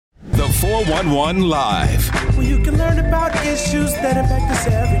411 Live. Where you can learn about issues that impact us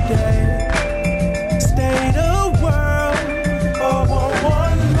every day. State of the world,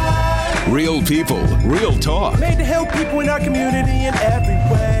 411 Live. Real people, real talk. Made to help people in our community in every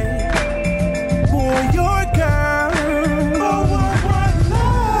way. For your girl, 411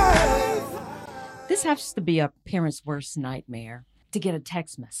 Live. This has to be a parent's worst nightmare, to get a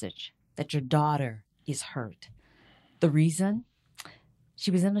text message that your daughter is hurt. The reason? She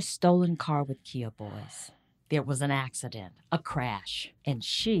was in a stolen car with Kia boys. There was an accident, a crash, and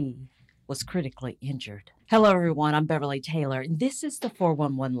she was critically injured. Hello, everyone. I'm Beverly Taylor, and this is the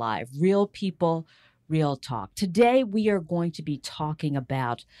 411 Live, Real People, Real Talk. Today, we are going to be talking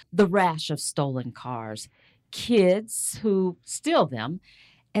about the rash of stolen cars, kids who steal them,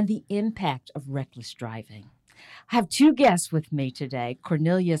 and the impact of reckless driving. I have two guests with me today,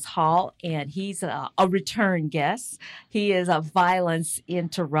 Cornelius Hall, and he's a return guest. He is a violence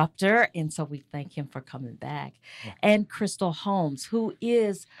interrupter, and so we thank him for coming back. And Crystal Holmes, who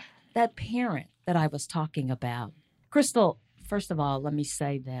is that parent that I was talking about. Crystal, first of all, let me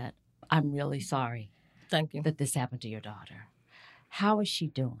say that I'm really sorry. Thank you. That this happened to your daughter. How is she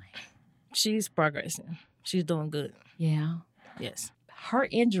doing? She's progressing. She's doing good. Yeah? Yes. Her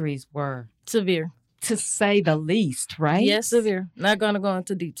injuries were severe, to say the least, right? Yes, severe. Not going to go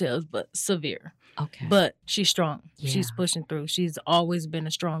into details, but severe. Okay. But she's strong. Yeah. She's pushing through. She's always been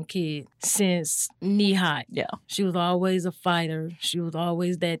a strong kid since knee high. Yeah. She was always a fighter. She was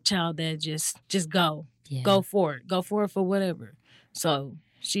always that child that just go. Yeah. Go for it. Go for it for whatever. So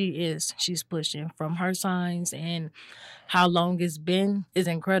she's pushing. From her signs and how long it's been is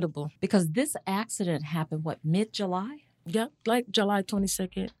incredible. Because this accident happened, mid-July? Yep, like July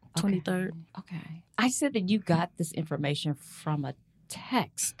 22nd, 23rd. Okay. I said that you got this information from a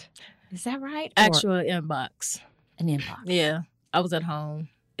text. Is that right? Actual inbox. An inbox. Yeah. I was at home.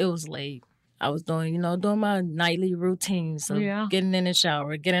 It was late. I was doing my nightly routine. So getting in the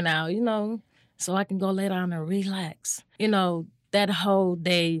shower, getting out, so I can go lay down and relax. That whole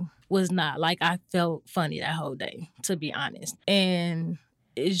day was not like I felt funny that whole day, to be honest. And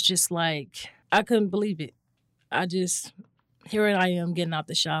it's just like I couldn't believe it. Here I am getting out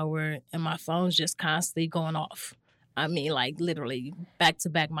the shower and my phone's just constantly going off. I mean, like literally back to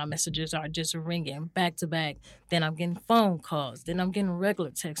back, my messages are just ringing back to back. Then I'm getting phone calls. Then I'm getting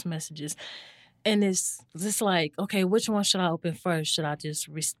regular text messages. And it's just like, okay, which one should I open first? Should I just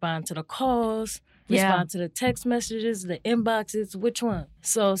respond to the calls, respond to the text messages, the inboxes? Which one?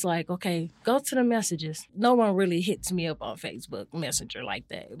 So it's like, okay, go to the messages. No one really hits me up on Facebook Messenger like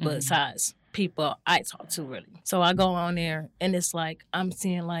that, besides people I talk to, really. So I go on there, and it's like I'm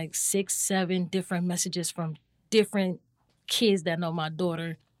seeing like 6, 7 different messages from different kids that know my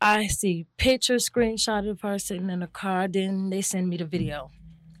daughter. I see pictures, screenshot of her sitting in the car, then they send me the video.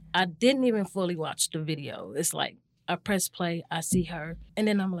 I didn't even fully watch the video. It's like I press play, I see her, and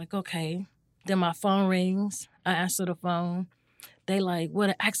then I'm like, okay. Then my phone rings. I answer the phone. They like, what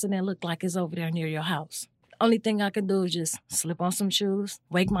an accident looked like is over there near your house. Only thing I can do is just slip on some shoes,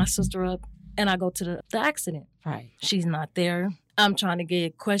 wake my sister up, and I go to the accident. Right. She's not there. I'm trying to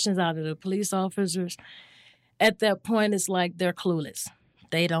get questions out of the police officers. At that point, it's like they're clueless.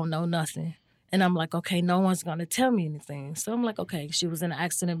 They don't know nothing. And I'm like, okay, no one's going to tell me anything. So I'm like, okay, she was in an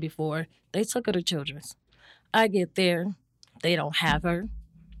accident before. They took her to Children's. I get there. They don't have her.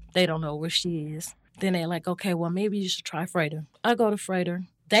 They don't know where she is. Then they're like, okay, well, maybe you should try Freighter. I go to Freighter.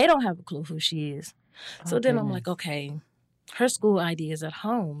 They don't have a clue who she is. So then I'm like, okay, her school ID is at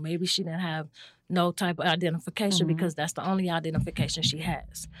home. Maybe she didn't have no type of identification because that's the only identification she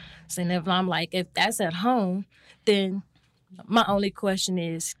has. So if I'm like, if that's at home, then my only question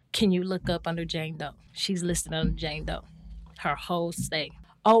is, can you look up under Jane Doe? She's listed under Jane Doe. Her whole stay.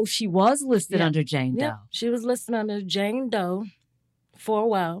 Oh, she was listed under Jane Doe. She was listed under Jane Doe for a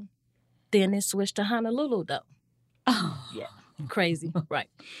while. Then it switched to Honolulu Doe. Oh. Yeah. Crazy. Right.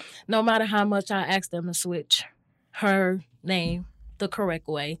 No matter how much I asked them to switch her name the correct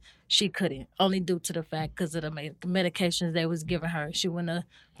way, she couldn't. Only due to the fact because of the medications they was giving her. She wouldn't have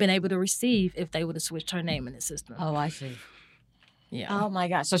been able to receive if they would have switched her name in the system. Oh, I see. Yeah. Oh, my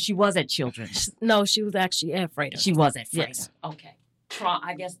gosh. So she was at Children's. No, she was actually at Freighter. She was at Freighter. Yes. Okay.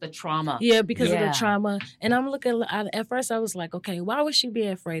 I guess the trauma. Yeah, because of the trauma. And I'm looking, at first I was like, okay, why would she be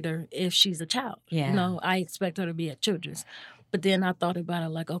at Freighter if she's a child? Yeah. I expect her to be at Children's. But then I thought about it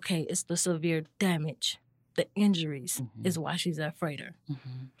like, okay, it's the severe damage. The injuries is why she's at Freighter.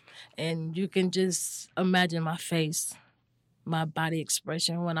 And you can just imagine my face, my body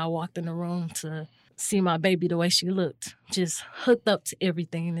expression when I walked in the room to see my baby the way she looked, just hooked up to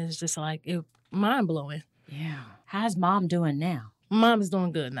everything. And it's just like, mind-blowing. Yeah. How's mom doing now? Mom is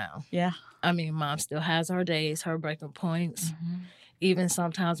doing good now. Yeah. I mean, Mom still has her days, her breaking points. Even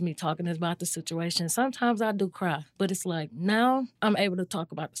sometimes me talking about the situation, sometimes I do cry. But it's like now I'm able to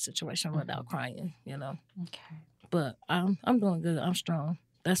talk about the situation without crying, you know. Okay. But I'm doing good. I'm strong.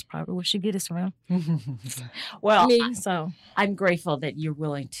 That's probably what she get us from. Well, I'm grateful that you're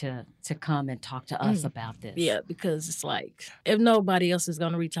willing to come and talk to us about this. Yeah, because it's like, if nobody else is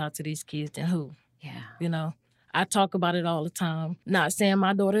going to reach out to these kids, then who? Yeah. You know, I talk about it all the time. Not saying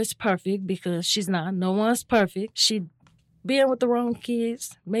my daughter is perfect, because she's not. No one's perfect. She being with the wrong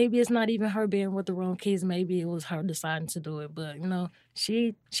kids. Maybe it's not even her being with the wrong kids. Maybe it was her deciding to do it. But, you know,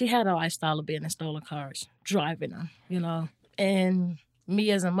 she had a lifestyle of being in stolen cars, driving them, you know. And me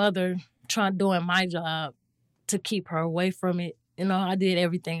as a mother doing my job to keep her away from it. You know, I did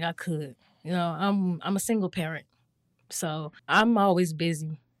everything I could. You know, I'm a single parent, so I'm always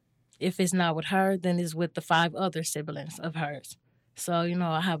busy. If it's not with her, then it's with the 5 other siblings of hers. So, you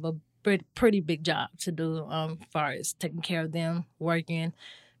know, I have a pretty big job to do as far as taking care of them, working,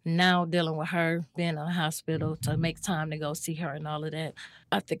 now dealing with her, being in the hospital to make time to go see her and all of that.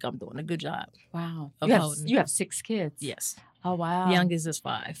 I think I'm doing a good job. Wow. You have 6 kids? Yes. Oh, wow. Youngest is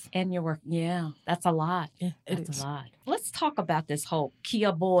 5. And you're working, yeah, that's a lot. Yeah, that's a lot. Let's talk about this whole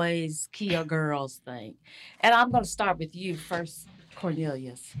Kia boys, Kia girls thing. And I'm going to start with you first,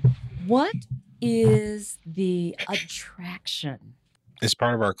 Cornelius. What is the attraction? It's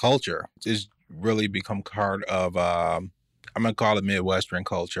part of our culture. It's really become part of, I'm going to call it Midwestern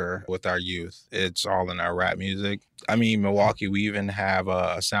culture with our youth. It's all in our rap music. I mean, Milwaukee, we even have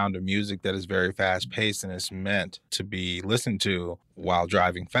a sound of music that is very fast-paced and it's meant to be listened to while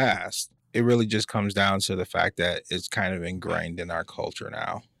driving fast. It really just comes down to the fact that it's kind of ingrained in our culture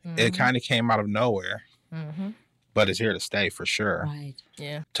now. It kind of came out of nowhere, but it's here to stay for sure. Right.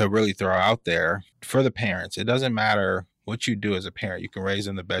 Yeah. To really throw out there for the parents, it doesn't matter what you do as a parent. You can raise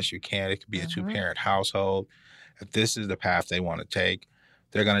them the best you can. It could be a 2-parent household. If this is the path they want to take,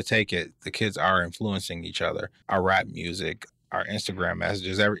 they're going to take it. The kids are influencing each other. Our rap music, our Instagram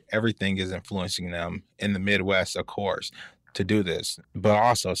messages, everything is influencing them in the Midwest, of course, to do this. But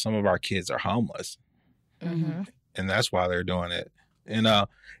also, some of our kids are homeless. And that's why they're doing it. You know,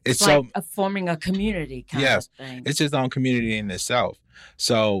 it's like forming a community kind of thing. It's its own community in itself.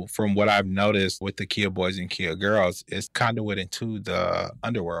 So from what I've noticed with the Kia boys and Kia girls, it's conduit into the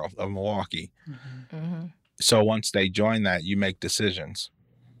underworld of Milwaukee. So once they join that, you make decisions.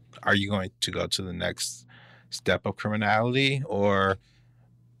 Are you going to go to the next step of criminality, or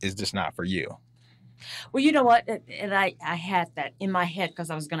is this not for you? Well, you know what? And I had that in my head because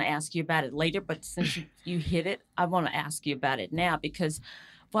I was going to ask you about it later. But since you hit it, I want to ask you about it now, because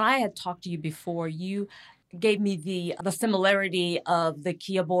when I had talked to you before, you gave me the similarity of the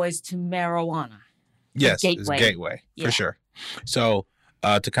Kia boys to marijuana. Yes, it's gateway, for sure. So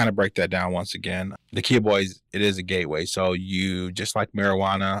to kind of break that down once again, the Kia boys, it is a gateway. So you, just like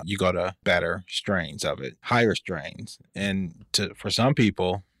marijuana, you go to better strains of it, higher strains. And for some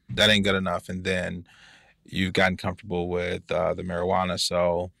people, that ain't good enough. And then you've gotten comfortable with the marijuana.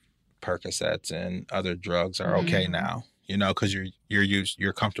 So Percocets and other drugs are okay now, you know, because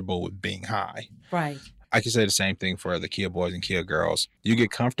you're comfortable with being high. Right. I can say the same thing for the Kia boys and Kia girls. You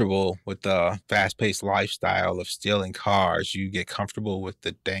get comfortable with the fast-paced lifestyle of stealing cars. You get comfortable with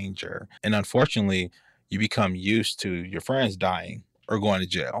the danger. And unfortunately, you become used to your friends dying or going to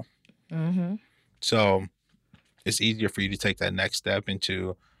jail. So it's easier for you to take that next step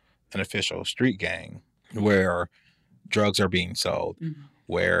into an official street gang where drugs are being sold,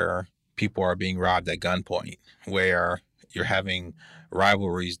 where people are being robbed at gunpoint, where you're having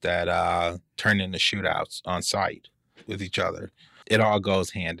rivalries that turn into shootouts on site with each other. It all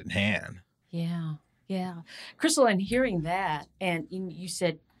goes hand in hand. Yeah, yeah. Crystal, in hearing that, and you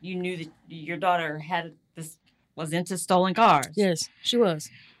said you knew that your daughter was into stolen cars. Yes, she was.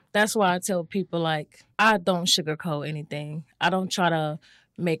 That's why I tell people, like, I don't sugarcoat anything. I don't try to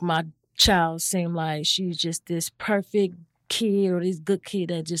make my child seem like she's just this perfect kid or this good kid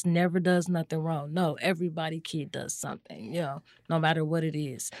that just never does nothing wrong. No, everybody kid does something, you know, no matter what it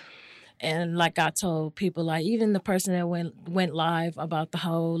is. And like I told people, like even the person that went live about the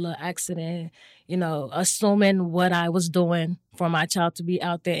whole accident, you know, assuming what I was doing for my child to be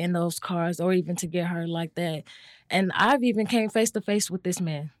out there in those cars or even to get her like that. And I've even came face to face with this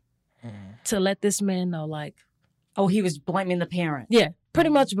man to let this man know, like, oh, he was blaming the parent. Yeah,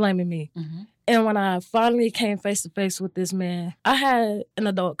 pretty much blaming me. And when I finally came face to face with this man, I had an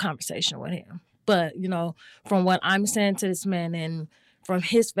adult conversation with him. But, you know, from what I'm saying to this man and from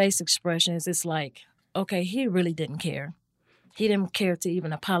his face expressions, it's like, okay, he really didn't care. He didn't care to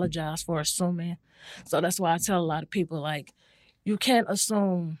even apologize for assuming. So that's why I tell a lot of people, like, You can't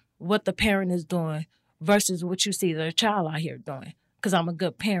assume what the parent is doing versus what you see their child out here doing. Because I'm a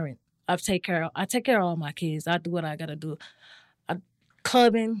good parent. I take care of all my kids. I do what I got to do.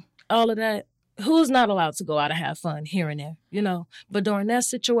 Clubbing, all of that. Who's not allowed to go out and have fun here and there, you know? But during that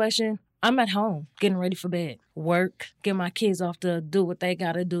situation, I'm at home getting ready for bed, work, get my kids off to do what they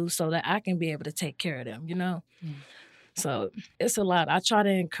got to do so that I can be able to take care of them, you know? Mm. So it's a lot. I try to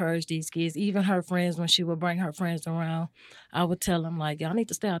encourage these kids, even her friends, when she would bring her friends around, I would tell them, like, y'all need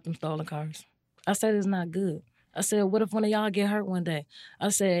to stay out them stolen cars. I said, it's not good. I said, what if one of y'all get hurt one day? I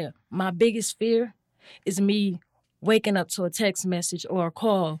said, my biggest fear is me waking up to a text message or a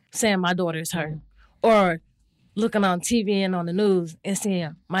call saying my daughter is hurt. Or looking on TV and on the news and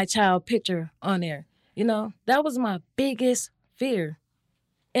seeing my child picture on there. You know, that was my biggest fear.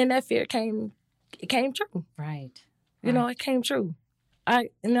 And that fear came true. Right. You know, it came true. I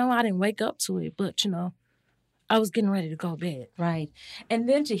didn't wake up to it, but, you know, I was getting ready to go to bed. Right. And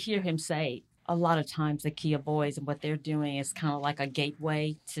then to hear him say, a lot of times the Kia boys and what they're doing is kind of like a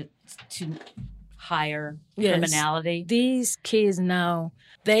gateway to higher criminality. These kids now,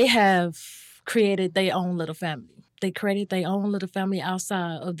 they have created their own little family. They created their own little family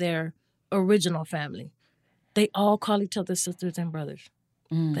outside of their original family. They all call each other sisters and brothers.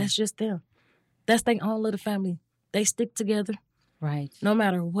 Mm. That's just them. That's their own little family. They stick together. Right. No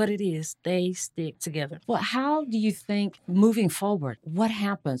matter what it is, they stick together. Well, how do you think, moving forward, what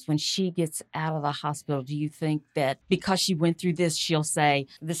happens when she gets out of the hospital? Do you think that because she went through this, she'll say,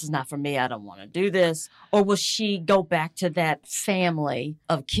 this is not for me, I don't want to do this? Or will she go back to that family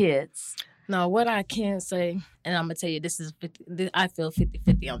of kids? No, what I can say, and I'm going to tell you, I feel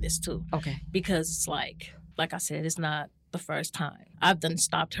 50-50 on this too. Okay. Because it's like I said, it's not the first time. I've done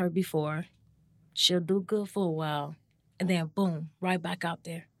stopped her before. She'll do good for a while. And then, boom, right back out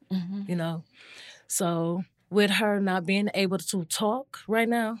there, you know. So with her not being able to talk right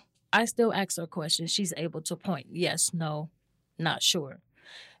now, I still ask her questions. She's able to point, yes, no, not sure.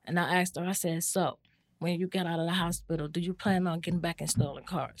 And I asked her, I said, so when you get out of the hospital, do you plan on getting back in stolen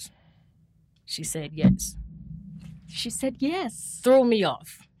cars? She said yes. She said yes. Threw me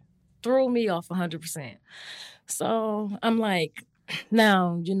off 100%. So I'm like,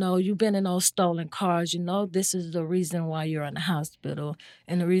 now, you know, you've been in those stolen cars. You know, this is the reason why you're in the hospital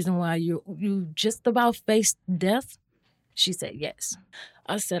and the reason why you just about faced death. She said, yes.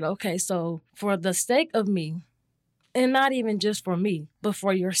 I said, okay, so for the sake of me, and not even just for me, but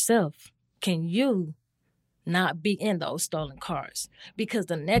for yourself, can you not be in those stolen cars? Because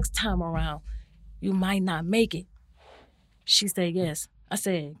the next time around, you might not make it. She said, yes. I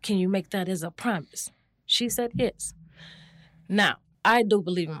said, can you make that as a promise? She said, yes. Now, I do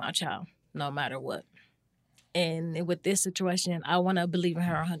believe in my child, no matter what. And with this situation, I want to believe in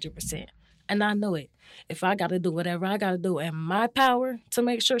her 100%. And I know it. If I got to do whatever I got to do in my power to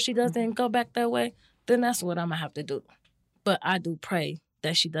make sure she doesn't go back that way, then that's what I'm going to have to do. But I do pray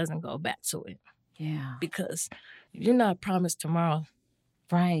that she doesn't go back to it. Yeah. Because you're not promised tomorrow.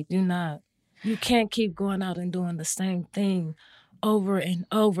 Right. You're not. You can't keep going out and doing the same thing over and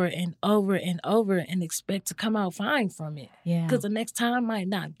over and over and over and expect to come out fine from it. Yeah. Because the next time might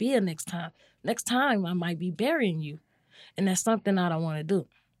not be a next time. Next time I might be burying you. And that's something I don't want to do.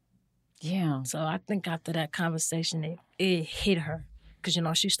 Yeah. So I think after that conversation, it hit her. Because, you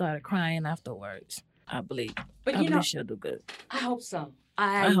know, she started crying afterwards, I believe. But I believe she'll do good. I hope so.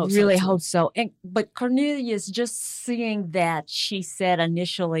 I really hope so. But Cornelius, just seeing that she said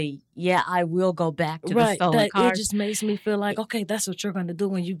initially, yeah, I will go back to the stolen cars. It just makes me feel like, okay, that's what you're going to do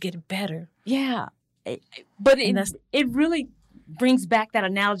when you get better. Yeah. But it really brings back that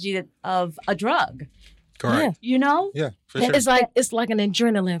analogy of a drug. Correct. You know? Yeah, for sure. It's like an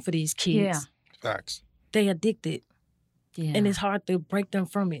adrenaline for these kids. Yeah. Facts. They addicted. Yeah. And it's hard to break them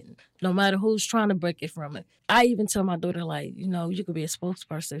from it, no matter who's trying to break it from it. I even tell my daughter, like, you know, you could be a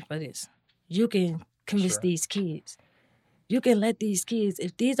spokesperson for this. You can convince these kids. You can let these kids,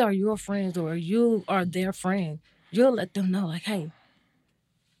 if these are your friends or you are their friend, you'll let them know, like, hey,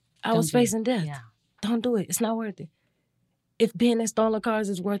 I was facing death. Yeah. Don't do it. It's not worth it. If being in stolen cars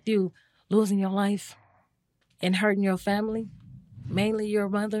is worth you losing your life and hurting your family, mainly your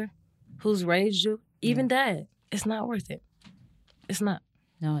mother who's raised you, even dad, it's not worth it. It's not.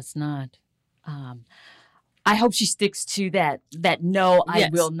 No, it's not. I hope she sticks to that no, I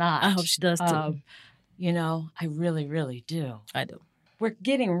will not. I hope she does too. You know, I really, really do. I do. We're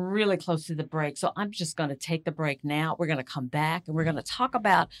getting really close to the break, so I'm just going to take the break now. We're going to come back, and we're going to talk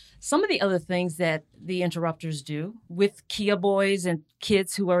about some of the other things that the interrupters do with Kia boys and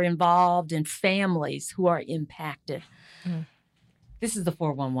kids who are involved and families who are impacted. Mm. This is the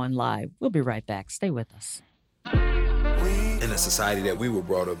 411 Live. We'll be right back. Stay with us. In a society that we were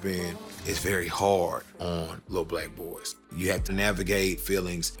brought up in, it's very hard on little black boys. You have to navigate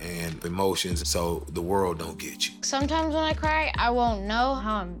feelings and emotions so the world don't get you. Sometimes when I cry, I won't know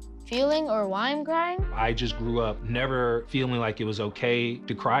how I'm feeling or why I'm crying. I just grew up never feeling like it was okay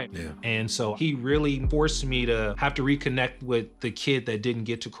to cry. Yeah. And so he really forced me to have to reconnect with the kid that didn't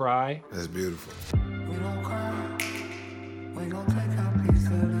get to cry. That's beautiful. We don't cry. We gon' take our piece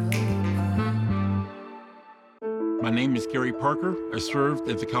of the My name is Gary Parker. I served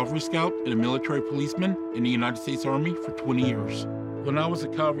as a Cavalry Scout and a military policeman in the United States Army for 20 years. When I was a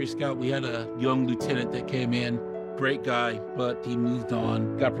Cavalry Scout, we had a young lieutenant that came in. Great guy, but he moved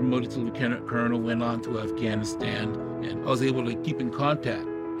on, got promoted to lieutenant colonel, went on to Afghanistan, and I was able to keep in contact.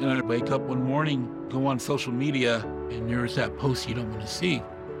 And I wake up one morning, go on social media, and there's that post you don't want to see.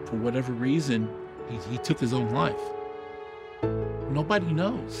 For whatever reason, he took his own life. Nobody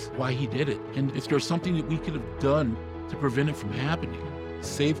knows why he did it. And if there's something that we could have done to prevent it from happening,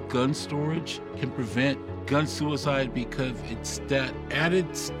 safe gun storage can prevent gun suicide, because it's that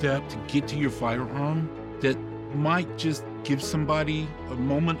added step to get to your firearm that might just give somebody a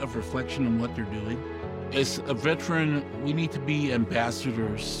moment of reflection on what they're doing. As a veteran, we need to be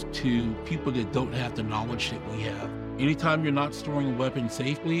ambassadors to people that don't have the knowledge that we have. Anytime you're not storing a weapon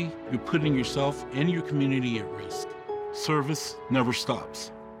safely, you're putting yourself and your community at risk. Service never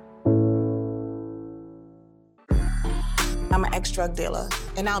stops. I'm an ex-drug dealer,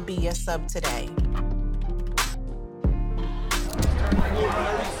 and I'll be your sub today.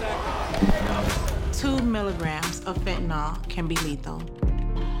 Two milligrams of fentanyl can be lethal.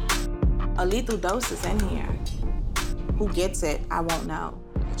 A lethal dose is in here. Who gets it, I won't know.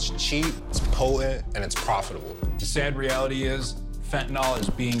 It's cheap, it's potent, and it's profitable. The sad reality is fentanyl is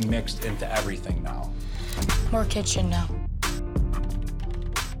being mixed into everything now. More kitchen now.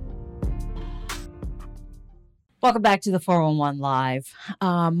 Welcome back to the 411 Live.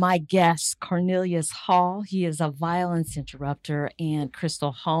 My guest, Cornelius Hall. He is a violence interrupter, and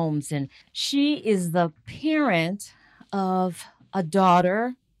Crystal Holmes, and she is the parent of a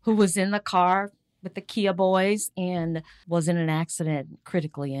daughter who was in the car with the Kia boys and was in an accident,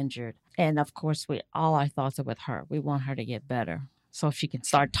 critically injured. And of course, all our thoughts are with her. We want her to get better, so if she can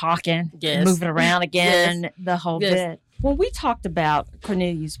start talking, moving around again, the whole bit. When we talked about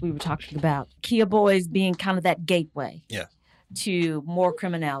Cornelius, we were talking about Kia boys being kind of that gateway to more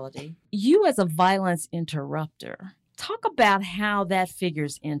criminality. You, as a violence interrupter, talk about how that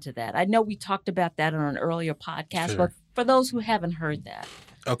figures into that. I know we talked about that on an earlier podcast, but for those who haven't heard that.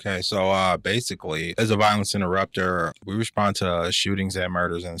 Okay, so basically, as a violence interrupter, we respond to shootings and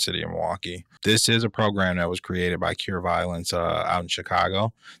murders in the city of Milwaukee. This is a program that was created by Cure Violence out in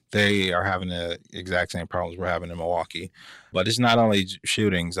Chicago. They are having the exact same problems we're having in Milwaukee. But it's not only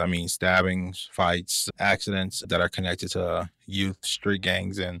shootings, I mean stabbings, fights, accidents that are connected to youth, street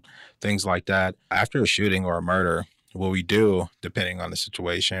gangs, and things like that. After a shooting or a murder, what we do, depending on the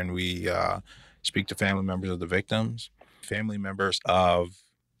situation, we speak to family members of the victims, family members of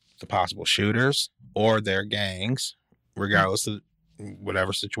the possible shooters or their gangs, regardless of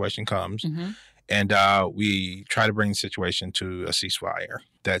whatever situation comes. Mm-hmm. And we try to bring the situation to a ceasefire.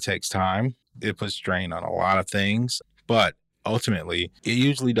 That takes time. It puts strain on a lot of things, but ultimately, it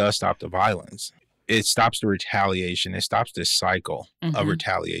usually does stop the violence. It stops the retaliation. It stops this cycle of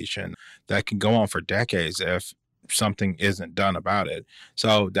retaliation that can go on for decades if something isn't done about it.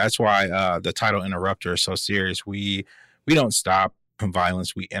 So that's why the title Interrupter is so serious. We don't stop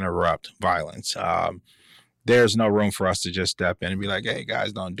violence, we interrupt violence. There's no room for us to just step in and be like, hey,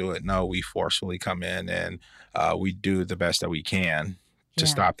 guys, don't do it. No, we forcefully come in and we do the best that we can to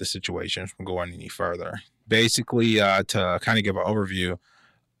stop the situation from going any further. Basically, to kind of give an overview,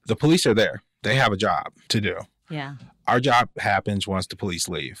 the police are there. They have a job to do. Yeah. Our job happens once the police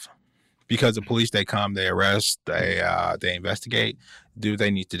leave. Because the police, they come, they arrest, they investigate, do what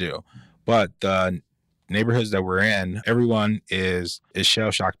they need to do. But the neighborhoods that we're in, everyone is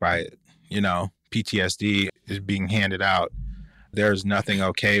shell-shocked by it. You know, PTSD is being handed out. There's nothing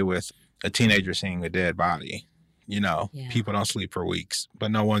okay with a teenager seeing a dead body. You know, people don't sleep for weeks,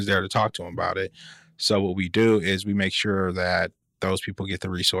 but no one's there to talk to them about it. So what we do is we make sure that those people get the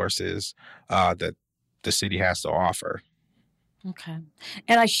resources that the city has to offer. Okay.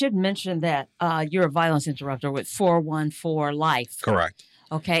 And I should mention that you're a violence interrupter with 414 Life. Correct.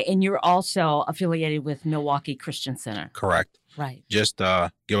 Okay. And you're also affiliated with Milwaukee Christian Center. Correct. Right. Just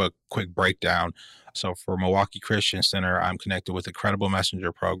give a quick breakdown. So for Milwaukee Christian Center, I'm connected with the Credible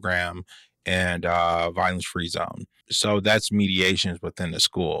Messenger program and Violence Free Zone. So that's mediations within the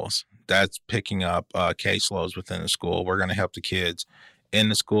schools. That's picking up caseloads within the school. We're going to help the kids in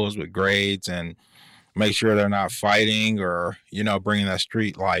the schools with grades and make sure they're not fighting or, bringing that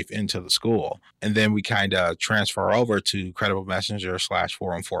street life into the school. And then we kind of transfer over to Credible Messenger /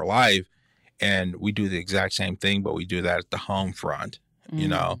 414 Live. And we do the exact same thing, but we do that at the home front.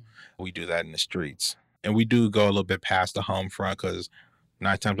 We do that in the streets. And we do go a little bit past the home front because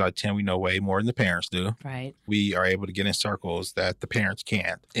 9 times out of 10, we know way more than the parents do. Right. We are able to get in circles that the parents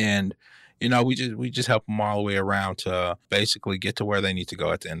can't. And, we just help them all the way around to basically get to where they need to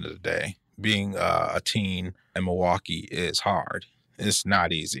go at the end of the day. Being a teen in Milwaukee is hard. It's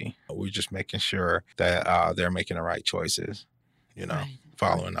not easy. We're just making sure that they're making the right choices, Right.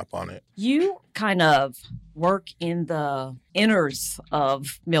 Following up on it. You kind of work in the inners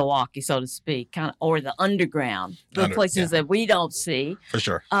of Milwaukee, so to speak, or the underground, the places that we don't see. For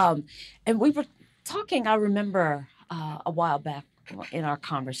sure. And we were talking, I remember a while back in our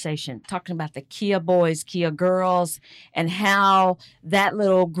conversation, talking about the Kia boys, Kia girls, and how that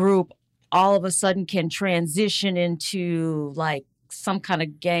little group all of a sudden can transition into like some kind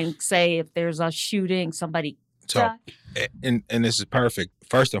of gang. Say if there's a shooting, somebody. So, and this is perfect.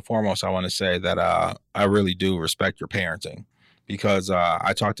 First and foremost, I want to say that I really do respect your parenting because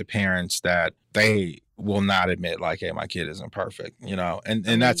I talk to parents that they will not admit like, hey, my kid isn't perfect,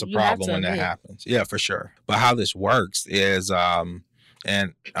 and that's a problem when that happens. Yeah, for sure. But how this works is,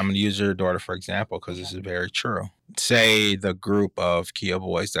 and I'm going to use your daughter, for example, because this is very true. Say the group of Kia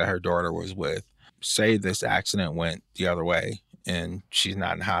boys that her daughter was with, say this accident went the other way and she's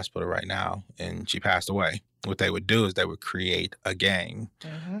not in the hospital right now and she passed away. What they would do is they would create a gang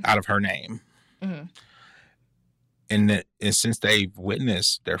out of her name. Mm-hmm. And since they've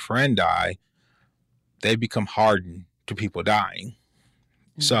witnessed their friend die, they become hardened to people dying.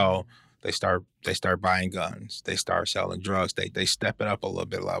 Mm-hmm. So they start buying guns. They start selling drugs. They step it up a little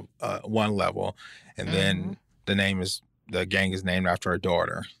bit, one level, and then the gang is named after her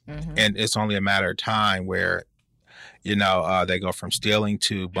daughter. Mm-hmm. And it's only a matter of time where they go from stealing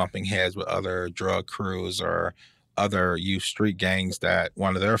to bumping heads with other drug crews or other youth street gangs that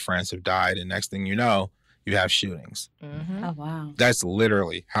one of their friends have died. And next thing you know, you have shootings. Mm-hmm. Oh, wow. That's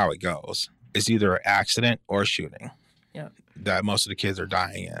literally how it goes. It's either an accident or a shooting that most of the kids are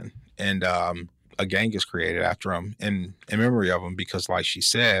dying in. And a gang is created after them in memory of them because, like she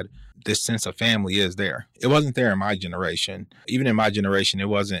said, this sense of family is there. It wasn't there in my generation. Even in my generation, it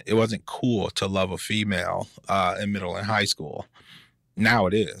wasn't cool to love a female in middle and high school. Now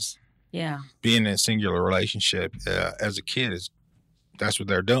it is. Yeah. Being in a singular relationship as a kid that's what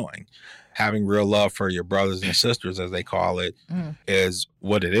they're doing. Having real love for your brothers and sisters, as they call it, is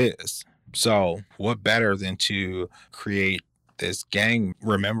what it is. So what better than to create this gang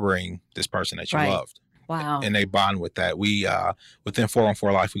remembering this person that you loved. Wow. And they bond with that. We, within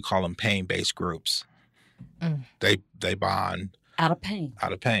 414 Life, we call them pain-based groups. Mm. They bond. Out of pain.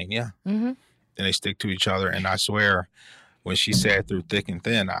 Out of pain, yeah. Mm-hmm. And they stick to each other. And I swear, when she said through thick and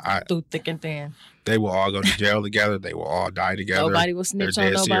thin, through thick and thin, they will all go to jail together. They will all die together. Nobody will snitch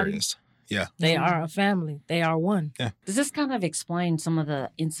on nobody. Serious. Yeah. They are a family. They are one. Yeah. Does this kind of explain some of the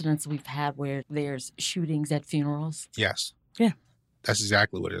incidents we've had where there's shootings at funerals? Yes. Yeah. That's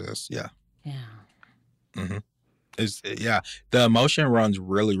exactly what it is. Yeah. Yeah. Mm-hmm. The emotion runs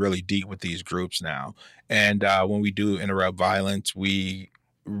really, really deep with these groups now. And when we do interrupt violence, we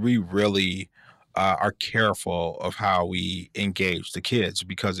really are careful of how we engage the kids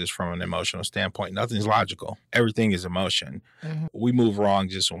because it's from an emotional standpoint. Nothing's logical. Everything is emotion. Mm-hmm. We move wrong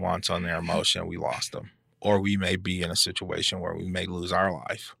just once on their emotion, we lost them. Or we may be in a situation where we may lose our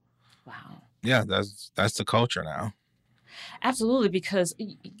life. Wow. Yeah, that's the culture now. Absolutely, because,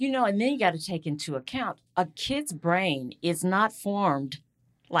 and then you got to take into account a kid's brain is not formed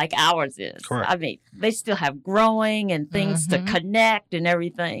like ours is. Correct. I mean, they still have growing and things to connect and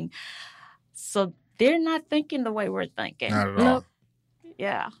everything. So they're not thinking the way we're thinking. Not at all.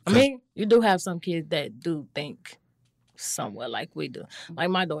 Yeah. I mean, you do have some kids that do think somewhat like we do. Like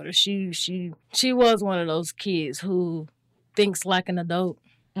my daughter, she was one of those kids who thinks like an adult.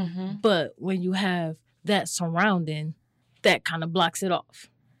 Mm-hmm. But when you have that surrounding, that kind of blocks it off.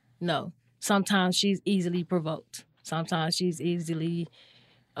 No. Sometimes she's easily provoked. Sometimes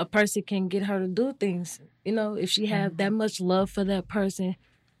a person can get her to do things. If she have that much love for that person,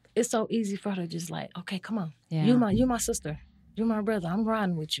 it's so easy for her to just like, okay, come on. Yeah. You my sister. You my brother. I'm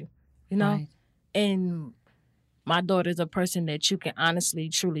riding with you. Right. And my daughter's a person that you can honestly,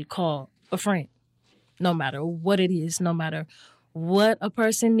 truly call a friend. No matter what it is, no matter what a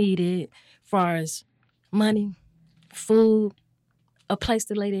person needed, far as money, food, a place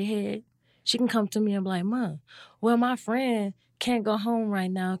to lay their head, she can come to me and be like, Mom, well, my friend can't go home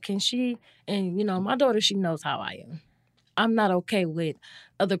right now. Can she? And, my daughter, she knows how I am. I'm not okay with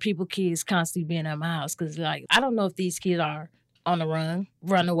other people's kids constantly being at my house because, like, I don't know if these kids are on the run,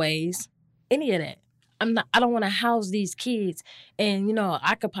 runaways, any of that. I don't want to house these kids and, you know,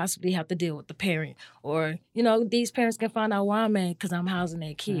 I could possibly have to deal with the parent or, you know, these parents can find out where I'm at because I'm housing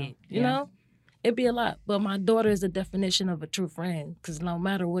their kid, you know? It'd be a lot. But my daughter is the definition of a true friend because no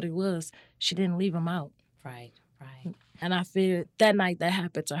matter what it was, she didn't leave him out. Right, right. And I feel that night that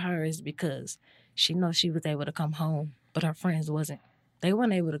happened to her is because she knows she was able to come home, but her friends wasn't. They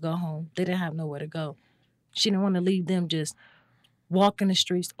weren't able to go home. They didn't have nowhere to go. She didn't want to leave them just walking the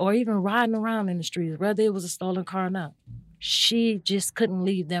streets or even riding around in the streets, whether it was a stolen car or not. She just couldn't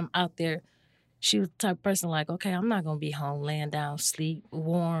leave them out there. She was the type of person like, okay, I'm not going to be home laying down, sleep,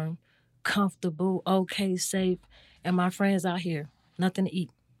 warm, comfortable, okay, safe, and my friends out here, nothing to eat.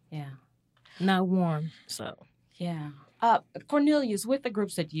 Yeah. Not warm, so. Yeah. Cornelius, with the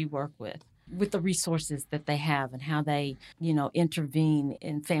groups that you work with the resources that they have and how they, you know, intervene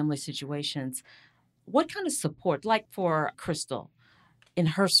in family situations, what kind of support, like for Crystal, in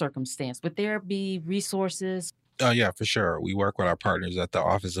her circumstance, would there be resources? Yeah, for sure. We work with our partners at the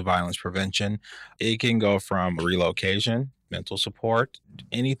Office of Violence Prevention. It can go from relocation, mental support,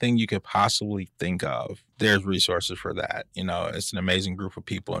 anything you could possibly think of. There's resources for that. You know, it's an amazing group of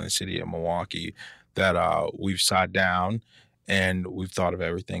people in the city of Milwaukee that we've sat down and we've thought of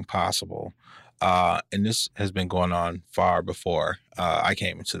everything possible. And this has been going on far before I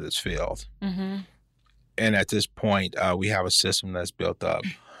came into this field. Mm-hmm. And at this point, we have a system that's built up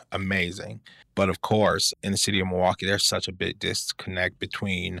amazing. But of course, in the city of Milwaukee, there's such a big disconnect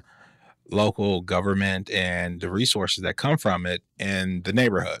between local government and the resources that come from it and the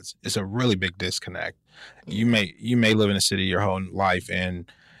neighborhoods. It's a really big disconnect. You may live in a city your whole life and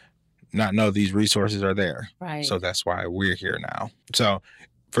not know these resources are there. Right. So that's why we're here now. So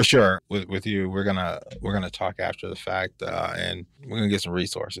for sure, with you, we're gonna talk after the fact, and we're gonna get some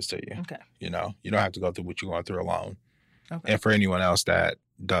resources to you. Okay. You know, you don't have to go through what you're going through alone. Okay. And for anyone else that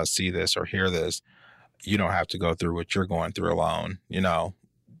does see this or hear this, you don't have to go through what you're going through alone. You know,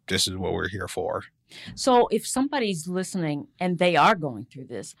 this is what we're here for. So if somebody's listening and they are going through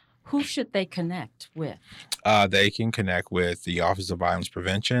this, who should they connect with? They can connect with the Office of Violence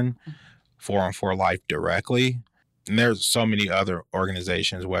Prevention, 4on4 Life directly. And there's so many other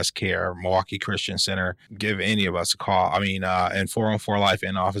organizations, West Care, Milwaukee Christian Center. Give any of us a call. I mean, and 4on4 Life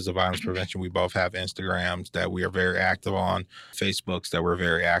and Office of Violence Prevention, we both have Instagrams that we are very active on, Facebooks that we're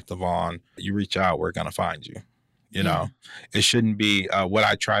very active on. You reach out, we're going to find you. You know, it shouldn't be what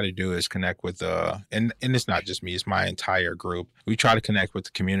I try to do is connect with and it's not just me, it's my entire group. We try to connect with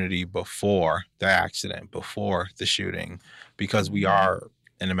the community before the accident, before the shooting, because we are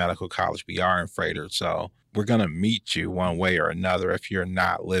in a medical college, we are in Freighter. So we're going to meet you one way or another if you're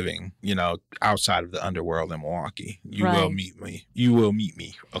not living, you know, outside of the underworld in Milwaukee. You will meet me. You will meet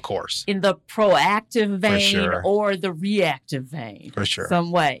me, of course. In the proactive vein sure. or the reactive vein. For sure.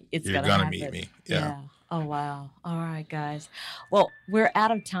 Some way. You're going to meet me. Yeah. Oh, wow. All right, guys. Well, we're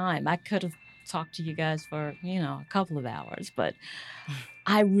out of time. I could have talked to you guys for, you know, a couple of hours, but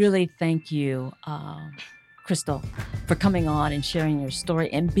I really thank you, Crystal, for coming on and sharing your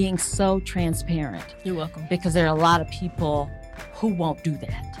story and being so transparent. You're welcome. Because there are a lot of people who won't do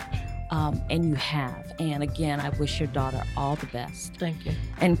that. And you have. And again, I wish your daughter all the best. Thank you.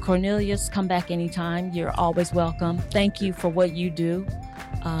 And Cornelius, come back anytime. You're always welcome. Thank you for what you do.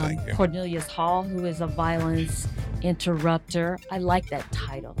 Thank you. Cornelius Hall, who is a violence interrupter. I like that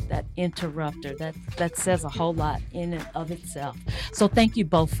title, that interrupter. That says a whole lot in and of itself. So thank you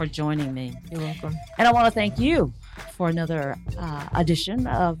both for joining me. You're welcome. And I want to thank you for another edition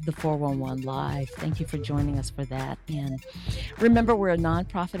of the 411 Live. Thank you for joining us for that. And remember, we're a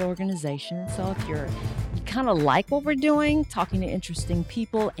nonprofit organization. So if you kind of like what we're doing, talking to interesting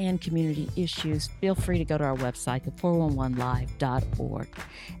people and community issues, feel free to go to our website, the411live.org,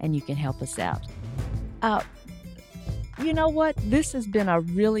 and you can help us out. You know what? This has been a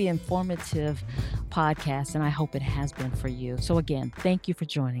really informative podcast, and I hope it has been for you. So again, thank you for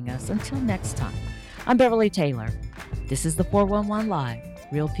joining us. Until next time, I'm Beverly Taylor. This is the 411 Live.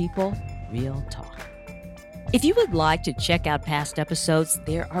 Real people, real talk. If you would like to check out past episodes,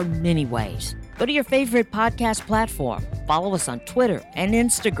 there are many ways. Go to your favorite podcast platform. Follow us on Twitter and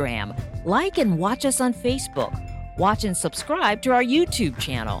Instagram. Like and watch us on Facebook. Watch and subscribe to our YouTube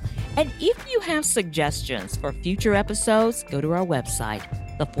channel. And if you have suggestions for future episodes, go to our website,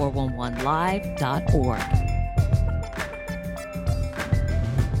 the411live.org.